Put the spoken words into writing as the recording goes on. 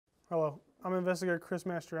Hello, I'm Investigator Chris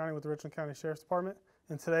Mastrianni with the Richland County Sheriff's Department,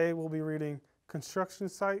 and today we'll be reading Construction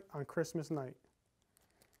Site on Christmas Night.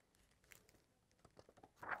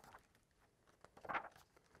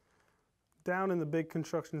 Down in the big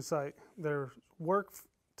construction site, there's work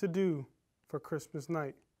to do for Christmas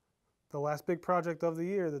night. The last big project of the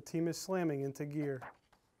year, the team is slamming into gear.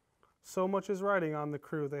 So much is riding on the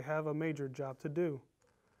crew, they have a major job to do.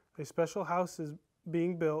 A special house is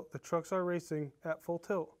being built, the trucks are racing at full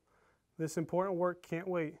tilt. This important work can't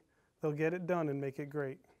wait. They'll get it done and make it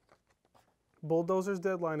great. Bulldozer's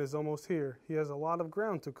deadline is almost here. He has a lot of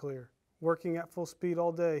ground to clear. Working at full speed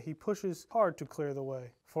all day, he pushes hard to clear the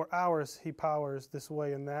way. For hours he powers this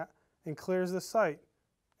way and that and clears the site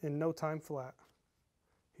in no time flat.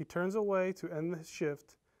 He turns away to end the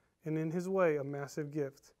shift, and in his way a massive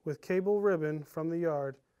gift. With cable ribbon from the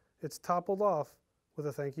yard, it's toppled off with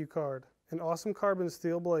a thank you card. An awesome carbon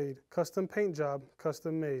steel blade, custom paint job,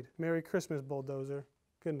 custom made. Merry Christmas, Bulldozer.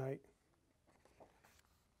 Good night.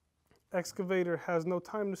 Excavator has no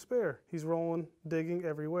time to spare. He's rolling, digging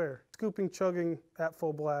everywhere. Scooping, chugging at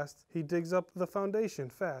full blast. He digs up the foundation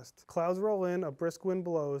fast. Clouds roll in, a brisk wind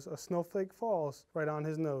blows, a snowflake falls right on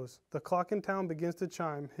his nose. The clock in town begins to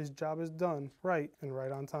chime. His job is done, right and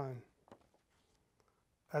right on time.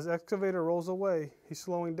 As excavator rolls away, he's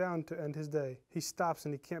slowing down to end his day. He stops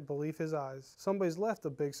and he can't believe his eyes. Somebody's left a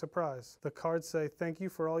big surprise. The cards say, "Thank you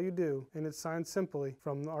for all you do," and it's signed simply,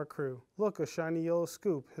 "From our crew." Look, a shiny yellow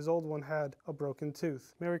scoop. His old one had a broken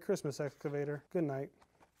tooth. Merry Christmas, excavator. Good night.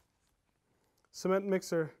 Cement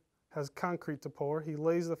mixer has concrete to pour. He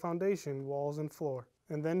lays the foundation, walls, and floor.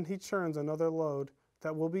 And then he churns another load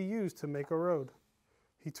that will be used to make a road.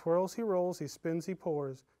 He twirls, he rolls, he spins, he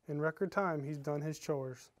pours. In record time, he's done his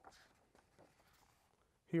chores.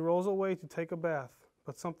 He rolls away to take a bath,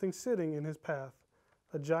 but something's sitting in his path.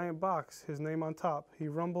 A giant box, his name on top. He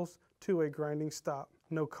rumbles to a grinding stop.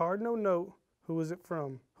 No card, no note. Who is it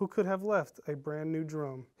from? Who could have left a brand new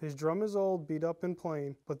drum? His drum is old, beat up and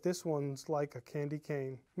plain, but this one's like a candy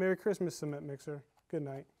cane. Merry Christmas, cement mixer. Good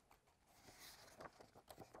night.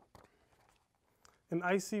 An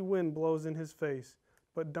icy wind blows in his face,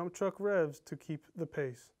 but dump truck revs to keep the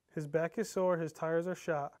pace. His back is sore, his tires are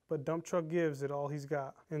shot, but dump truck gives it all he's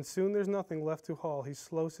got. And soon there's nothing left to haul. He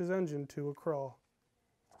slows his engine to a crawl.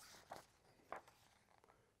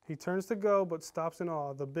 He turns to go, but stops in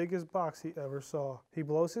awe, the biggest box he ever saw. He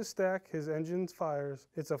blows his stack, his engine fires.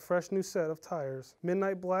 It's a fresh new set of tires.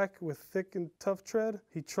 Midnight black with thick and tough tread.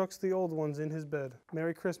 He trucks the old ones in his bed.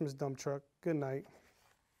 Merry Christmas, dump truck. Good night.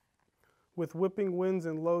 With whipping winds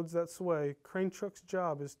and loads that sway, Crane Truck's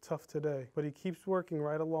job is tough today, but he keeps working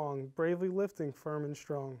right along, bravely lifting firm and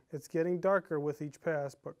strong. It's getting darker with each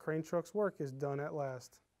pass, but Crane Truck's work is done at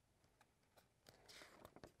last.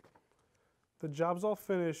 The job's all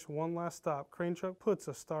finished, one last stop. Crane Truck puts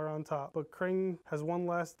a star on top, but Crane has one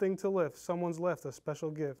last thing to lift. Someone's left a special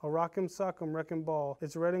gift. A rock'em sock'em wrecking ball.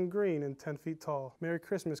 It's red and green and 10 feet tall. Merry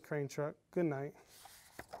Christmas, Crane Truck. Good night.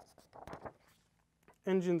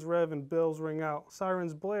 Engines rev and bells ring out.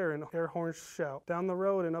 Sirens blare and air horns shout. Down the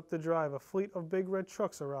road and up the drive, a fleet of big red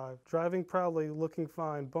trucks arrive. Driving proudly, looking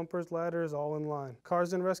fine. Bumpers, ladders, all in line.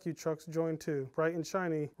 Cars and rescue trucks join too. Bright and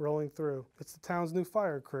shiny, rolling through. It's the town's new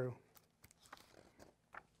fire crew.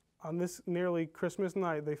 On this nearly Christmas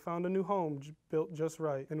night, they found a new home built just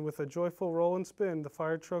right. And with a joyful roll and spin, the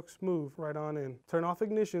fire trucks move right on in. Turn off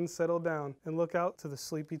ignition, settle down, and look out to the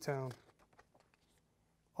sleepy town.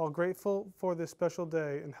 All grateful for this special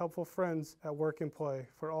day and helpful friends at work and play,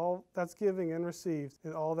 for all that's giving and received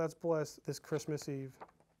and all that's blessed this Christmas Eve.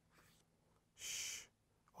 Shh,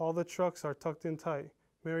 all the trucks are tucked in tight.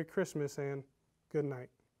 Merry Christmas and good night.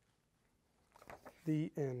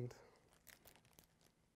 The end.